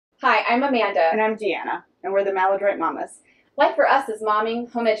Hi, I'm Amanda. And I'm Deanna, and we're the Maladroit Mamas. Life for us is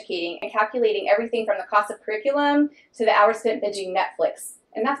momming, home educating, and calculating everything from the cost of curriculum to the hours spent binging Netflix.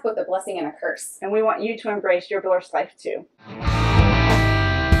 And that's both a blessing and a curse. And we want you to embrace your blurst life too.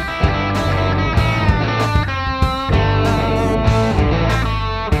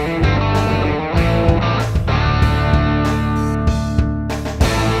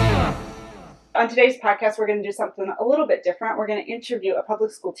 On today's podcast, we're going to do something a little bit different. We're going to interview a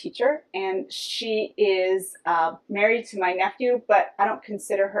public school teacher, and she is married to my nephew, but I don't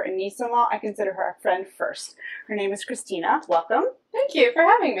consider her a niece-in-law. I consider her a friend first. Her name is Christina. Welcome. Thank you for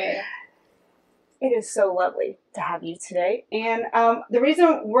having me. It is so lovely to have you today. And the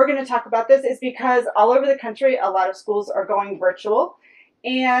reason we're going to talk about this is because all over the country, a lot of schools are going virtual.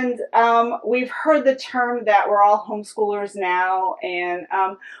 And we've heard the term that we're all homeschoolers now, and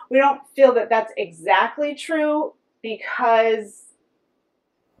we don't feel that that's exactly true, because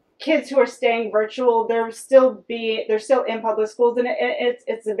kids who are staying virtual, they're still in public schools, and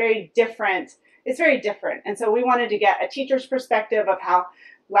it's very different. And so we wanted to get a teacher's perspective of how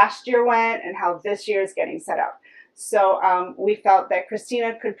last year went and how this year is getting set up. So we felt that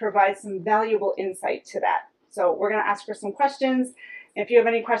Christina could provide some valuable insight to that. So we're going to ask her some questions. If you have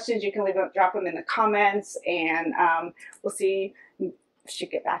any questions, you can drop them in the comments, and we'll see if she'll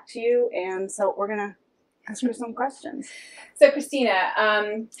get back to you. And so we're going to ask her some questions. So Christina,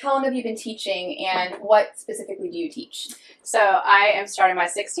 how long have you been teaching, and what specifically do you teach? So I am starting my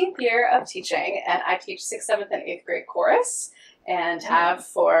 16th year of teaching, and I teach 6th, 7th, and 8th grade chorus, and have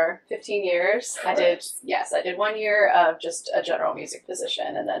for 15 years. I did 1 year of just a general music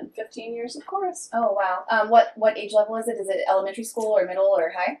position, and then 15 years of chorus. Oh, wow. What age level is it? Is it elementary school or middle or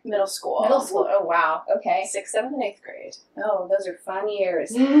high? Middle school. Middle school. Oh, wow. Okay. 6th, 7th, and 8th grade. Oh, those are fun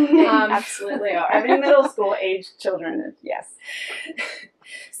years. Absolutely are. Having middle school age children, yes.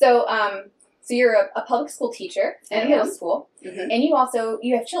 So you're a public school teacher at a middle school, Mm-hmm. and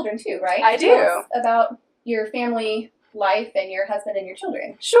you have children too, right? I do. Tell us about your family life and your husband and your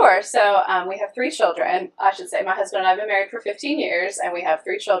children. Sure. So we have 3 children. I should say my husband and I have been married for 15 years, and we have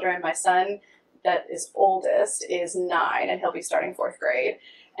 3 children. My son, that is oldest, is 9, and he'll be starting 4th grade.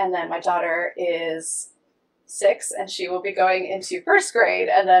 And then my daughter is 6, and she will be going into 1st grade.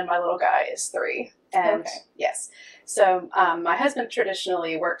 And then my little guy is 3. And yes. So my husband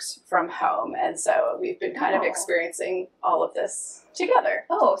traditionally works from home, and so we've been kind of experiencing all of this together.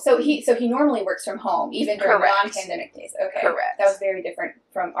 Oh, so he normally works from home, even during non-pandemic days. Okay. Correct. That was very different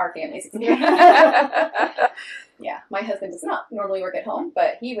from our family's experience. Yeah, my husband does not normally work at home,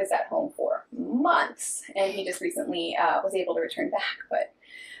 but he was at home for months, and he just recently was able to return back. But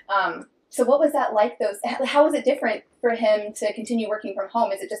so what was that like? How was it different for him to continue working from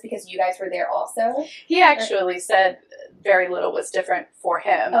home? Is it just because you guys were there also? He actually said very little was different for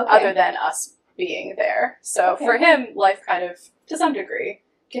him, other than us being there. So for him, life kind of, to some degree,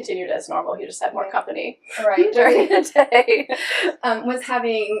 continued as normal. He just had more company during the day. Was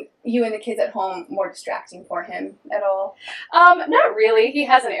having you and the kids at home more distracting for him at all? Not really. He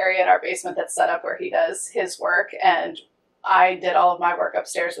has an area in our basement that's set up where he does his work, and I did all of my work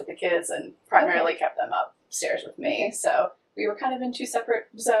upstairs with the kids and primarily kept them upstairs with me. So we were kind of in 2 separate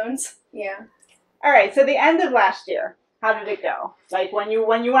zones. Yeah. All right. So the end of last year, how did it go? Like when you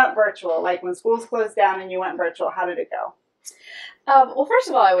went virtual, like when schools closed down and you went virtual, how did it go? Well, first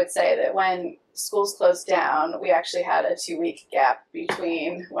of all, I would say that when schools closed down, we actually had a 2-week gap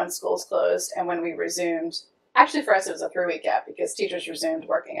between when schools closed and when we resumed. Actually, for us, it was a 3-week gap because teachers resumed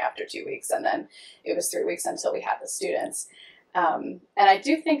working after 2 weeks, and then it was 3 weeks until we had the students. And I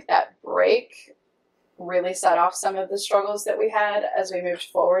do think that break really set off some of the struggles that we had as we moved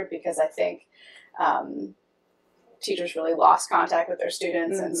forward, because I think teachers really lost contact with their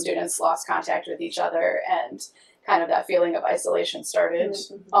students, and students lost contact with each other, and kind of that feeling of isolation started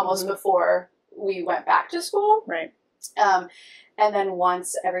almost before we went back to school. Right. And then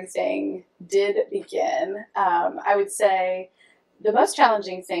once everything did begin, I would say the most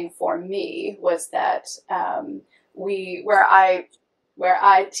challenging thing for me was that where I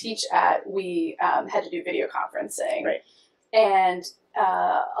teach at, we had to do video conferencing. Right. And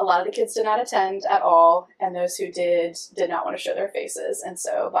a lot of the kids did not attend at all, and those who did not want to show their faces. And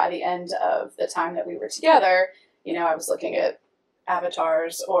so by the end of the time that we were together, I was looking at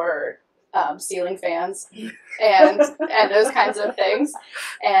avatars or ceiling fans and those kinds of things,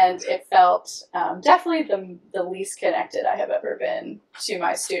 and it felt definitely the least connected I have ever been to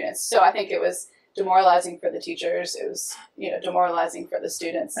my students. So I think it was demoralizing for the teachers. It was demoralizing for the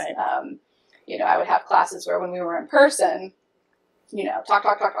students. Right. I would have classes where when we were in person,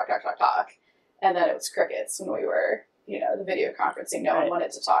 talk, and then it was crickets when we were the video conferencing. No one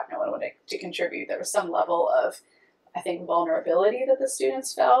wanted to talk. No one wanted to contribute. There was some level of, I think, vulnerability that the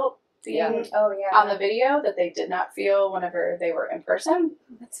students felt being on the video that they did not feel whenever they were in person.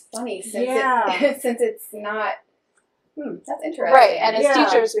 That's funny since since it's not. That's interesting. Right, and as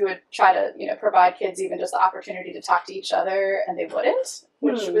teachers, we would try to, provide kids even just the opportunity to talk to each other, and they wouldn't,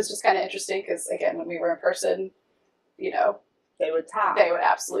 which was just kind of interesting because, again, when we were in person, they would talk. They would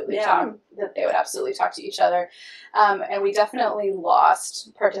absolutely talk. They would absolutely talk to each other, and we definitely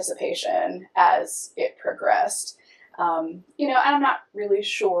lost participation as it progressed. And I'm not really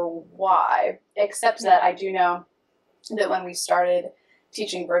sure why, except that I do know that when we started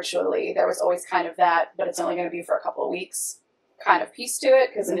teaching virtually, there was always kind of that, but it's only going to be for a couple of weeks kind of piece to it,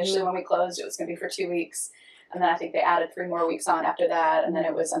 because initially when we closed, it was going to be for 2 weeks, and then I think they added 3 more weeks on after that, and then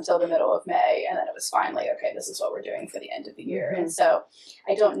it was until the middle of May, and then it was finally, okay, this is what we're doing for the end of the year. And so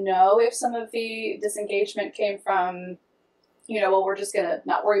I don't know if some of the disengagement came from, well, we're just going to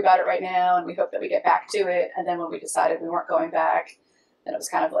not worry about it right now, and we hope that we get back to it, and then when we decided we weren't going back, then it was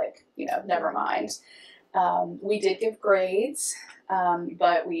kind of like, never mind. We did give grades,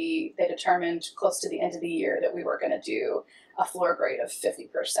 but they determined close to the end of the year that we were going to do a floor grade of 50%.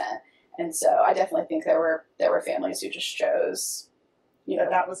 And so I definitely think there were families who just chose,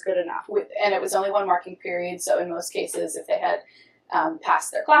 that was good enough. And it was only 1 marking period. So in most cases, if they had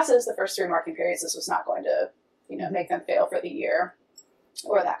passed their classes, the first 3 marking periods, this was not going to, make them fail for the year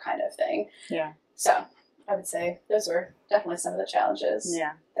or that kind of thing. Yeah. So I would say those were definitely some of the challenges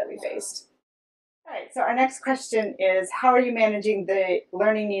that we faced. All right, so our next question is, how are you managing the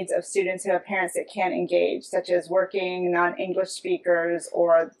learning needs of students who have parents that can't engage, such as working non-English speakers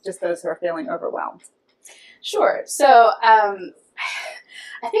or just those who are feeling overwhelmed? Sure. So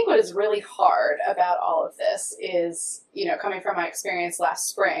I think what is really hard about all of this is, coming from my experience last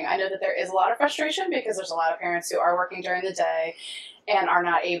spring, I know that there is a lot of frustration because there's a lot of parents who are working during the day and are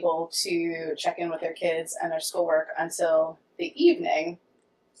not able to check in with their kids and their schoolwork until the evening.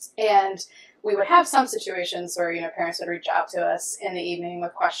 And we would have some situations where, parents would reach out to us in the evening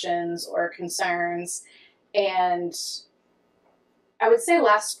with questions or concerns. And I would say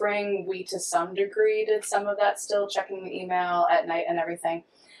last spring, we to some degree did some of that still, checking the email at night and everything.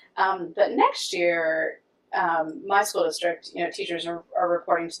 But next year, my school district, teachers are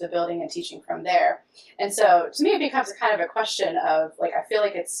reporting to the building and teaching from there. And so to me, it becomes a kind of a question of, like, I feel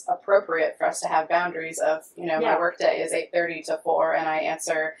like it's appropriate for us to have boundaries of, my work day is 8:30 to 4 and I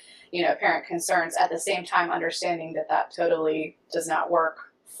answer, parent concerns, at the same time understanding that that totally does not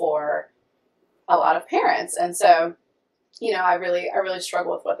work for a lot of parents. And so, I really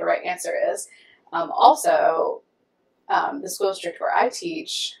struggle with what the right answer is. Also, the school district where I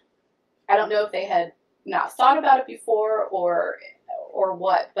teach, I don't know if they had not thought about it before or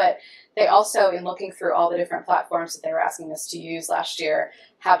what, but they also, in looking through all the different platforms that they were asking us to use last year,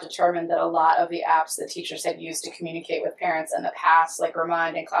 have determined that a lot of the apps that teachers had used to communicate with parents in the past, like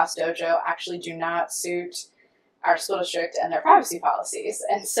Remind and Class Dojo, actually do not suit our school district and their privacy policies.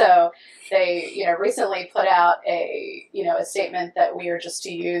 And so they, recently put out a statement that we are just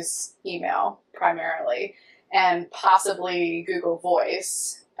to use email primarily and possibly Google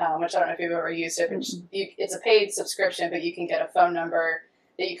Voice, which I don't know if you've ever used it, but it's a paid subscription, but you can get a phone number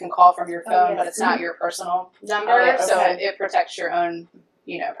that you can call from your phone, but it's not your personal number, so it protects your own,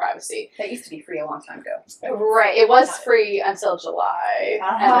 privacy. That used to be free a long time ago. Right, it was free until July,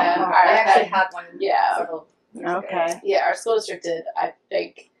 and then I actually had one. Several years ago. Yeah, our school district did, I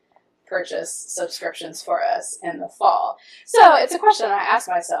think, purchase subscriptions for us in the fall. So it's a question I ask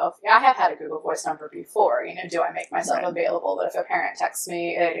myself. I have had a Google Voice number before. Do I make myself available? But if a parent texts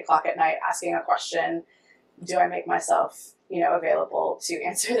me at 8 o'clock at night asking a question, do I make myself, available to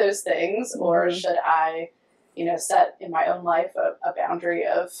answer those things? Or should I, set in my own life a boundary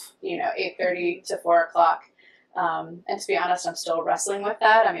of, 8:30 to 4 o'clock? And to be honest, I'm still wrestling with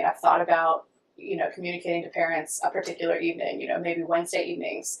that. I mean, I've thought about, communicating to parents a particular evening, maybe Wednesday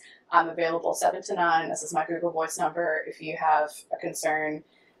evenings. I'm available 7 to 9. This is my Google Voice number. If you have a concern,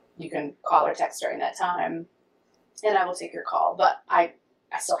 you can call or text during that time, and I will take your call. But I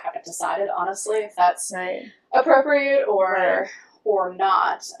still haven't decided, honestly, if that's appropriate or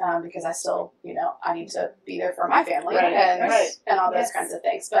not, because I still, I need to be there for my family and all those kinds of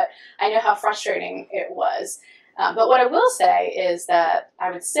things. But I know how frustrating it was. But what I will say is that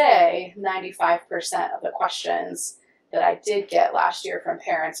I would say 95% of the questions that I did get last year from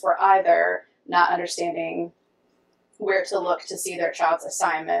parents were either not understanding where to look to see their child's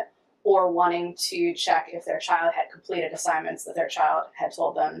assignment or wanting to check if their child had completed assignments that their child had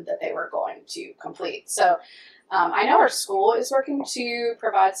told them that they were going to complete. So I know our school is working to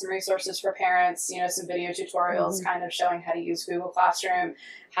provide some resources for parents, some video tutorials kind of showing how to use Google Classroom,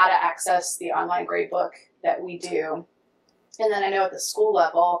 how to access the online gradebook that we do. And then I know at the school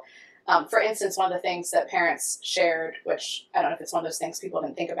level, for instance, one of the things that parents shared, which I don't know if it's one of those things people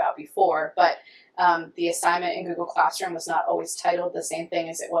didn't think about before, but the assignment in Google Classroom was not always titled the same thing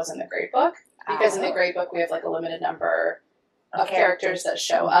as it was in the gradebook, because in the gradebook we have like a limited number of characters that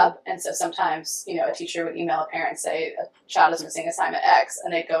show up, and so sometimes a teacher would email a parent and say a child is missing assignment X,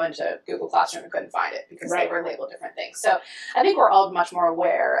 and they'd go into Google Classroom and couldn't find it because they were labeled different things. So I think we're all much more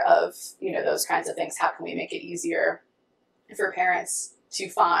aware of those kinds of things. How can we make it easier for parents to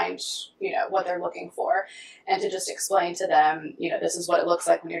find what they're looking for, and to just explain to them this is what it looks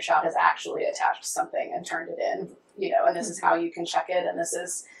like when your child has actually attached something and turned it in, and this is how you can check it, and this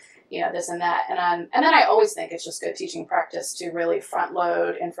is this and that. And then I always think it's just good teaching practice to really front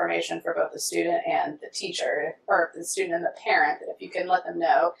load information for both the student and the teacher, or the student and the parent. That if you can let them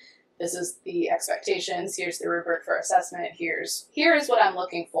know, this is the expectations, here's the rubric for assessment, here's what I'm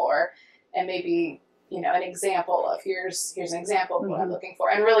looking for, and maybe an example of here's an example of what I'm looking for,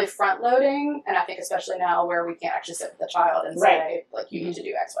 and really front loading. And I think especially now where we can't actually sit with the child and say like you need to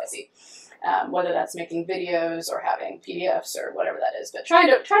do X, Y, Z. Whether that's making videos or having PDFs or whatever that is, but trying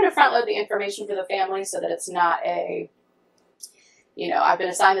to front load the information for the family so that it's not I've been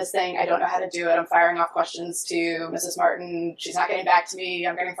assigned this thing, I don't know how to do it, I'm firing off questions to Mrs. Martin, she's not getting back to me,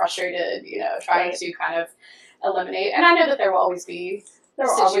 I'm getting frustrated, trying to kind of eliminate. And I know that there will always be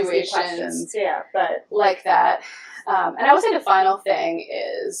situations but like that. And I would say the final thing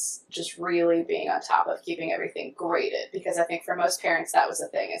is just really being on top of keeping everything graded, because I think for most parents that was the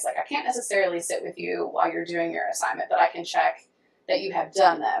thing. It's like, I can't necessarily sit with you while you're doing your assignment, but I can check that you have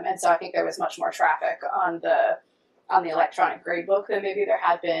done them. And so I think there was much more traffic on the electronic gradebook than maybe there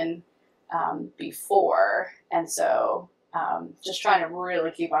had been before. And so just trying to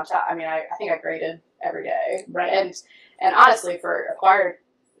really keep on top. I mean, I think I graded every day. And honestly, for acquired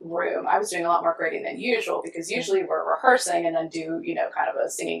room, I was doing a lot more grading than usual, because usually we're rehearsing and then do kind of a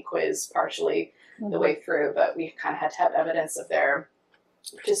singing quiz partially the way through, but we kind of had to have evidence of their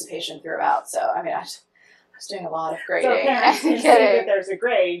participation throughout. So I mean, I was doing a lot of grading. So parents can see that there's a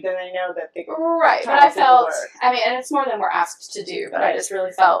grade, then they know that they but I felt, I mean, and it's more than we're asked to do, but I just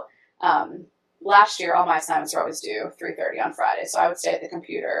really felt last year all my assignments were always due 3:30 on Friday, so I would stay at the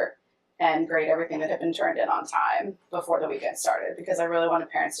computer and grade everything that had been turned in on time before the weekend started, because I really wanted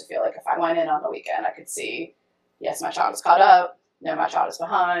parents to feel like if I went in on the weekend, I could see, yes, my child is caught up, no, my child is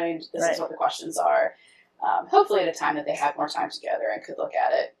behind, this is what the questions are. Hopefully at a time that they had more time together and could look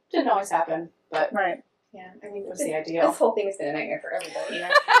at it. Didn't always happen, but yeah, I mean, it was the ideal. This whole thing has been a nightmare for everybody.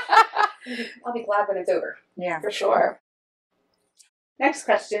 I'll be glad when it's over. Yeah, for sure. Next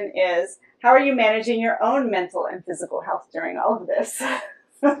question is, how are you managing your own mental and physical health during all of this?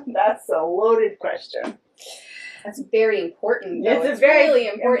 That's a loaded question. That's very important, though. It's very really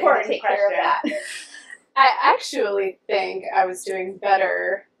important to take care of that. I actually think I was doing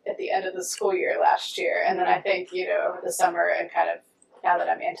better at the end of the school year last year. And then I think, over the summer and kind of now that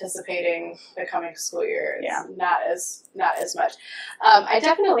I'm anticipating the coming school year, it's not as much. I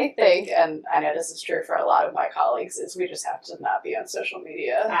definitely think, and I know this is true for a lot of my colleagues, is we just have to not be on social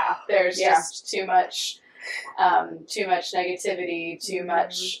media. There's just too much negativity, too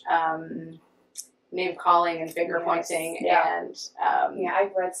much name calling and finger pointing, and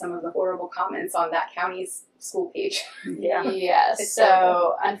I've read some of the horrible comments on that county's school page.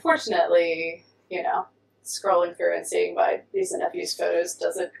 So unfortunately, scrolling through and seeing my niece and nephew's photos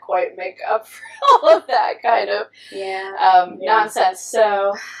doesn't quite make up for all of that kind of nonsense.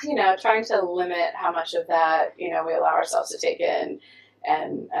 So trying to limit how much of that we allow ourselves to take in.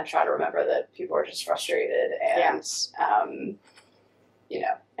 And try to remember that people are just frustrated, and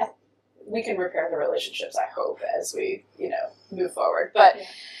we can repair the relationships, I hope, as we move forward. But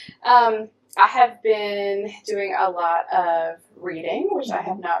I have been doing a lot of reading, which I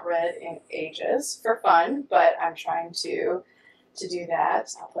have not read in ages, for fun, but I'm trying to do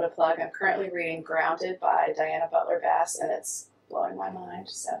that. I'll put a plug. I'm currently reading Grounded by Deanna Butler-Bass, and it's blowing my mind.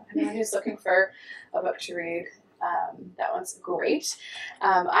 So anyone who's looking for a book to read, that one's great.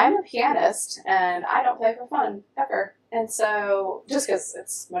 I'm a pianist, and I don't play for fun ever. And so, just because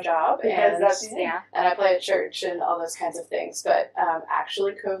it's my job, and I play at church and all those kinds of things. But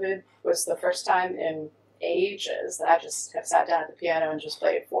actually, COVID was the first time in ages that I just have sat down at the piano and just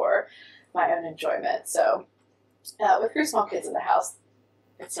played for my own enjoyment. So, with 3 small kids in the house,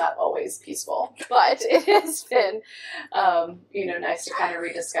 it's not always peaceful, but it has been, nice to kind of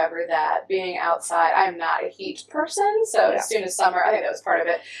rediscover that being outside. I'm not a heat person, so as soon as summer, I think that was part of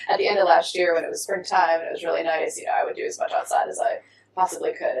it. At the end of last year, when it was springtime and it was really nice, I would do as much outside as I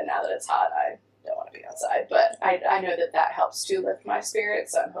possibly could. And now that it's hot, I don't want to be outside, but I know that helps to lift my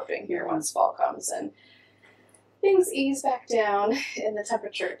spirits. So I'm hoping here once fall comes and things ease back down in the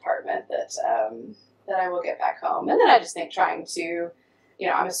temperature department that I will get back home. And then I just think trying to,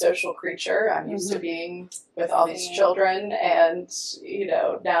 I'm a social creature. I'm used to being with all these children, and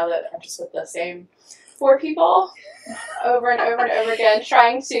now that I'm just with the same 4 people over and over and over again,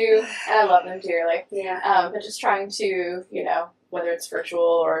 trying to, and I love them dearly. Yeah. But just trying to, whether it's virtual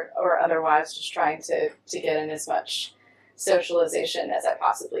or otherwise, just trying to get in as much socialization as I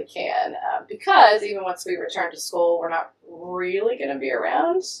possibly can, because even once we return to school, we're not really going to be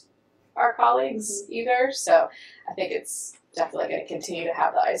around our colleagues either. So I think it's definitely going to continue to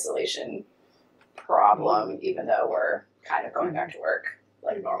have the isolation problem, even though we're kind of going back to work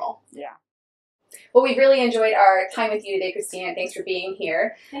like normal. Yeah. Well, we've really enjoyed our time with you today, Christina. Thanks for being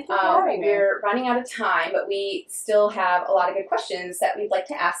here. Thank you for having me. We're running out of time, but we still have a lot of good questions that we'd like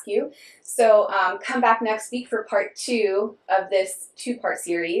to ask you. So come back next week for part 2 of this 2-part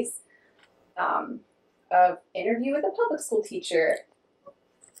series of Interview with a Public School Teacher.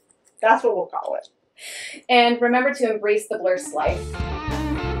 That's what we'll call it. And remember to embrace the blurst life.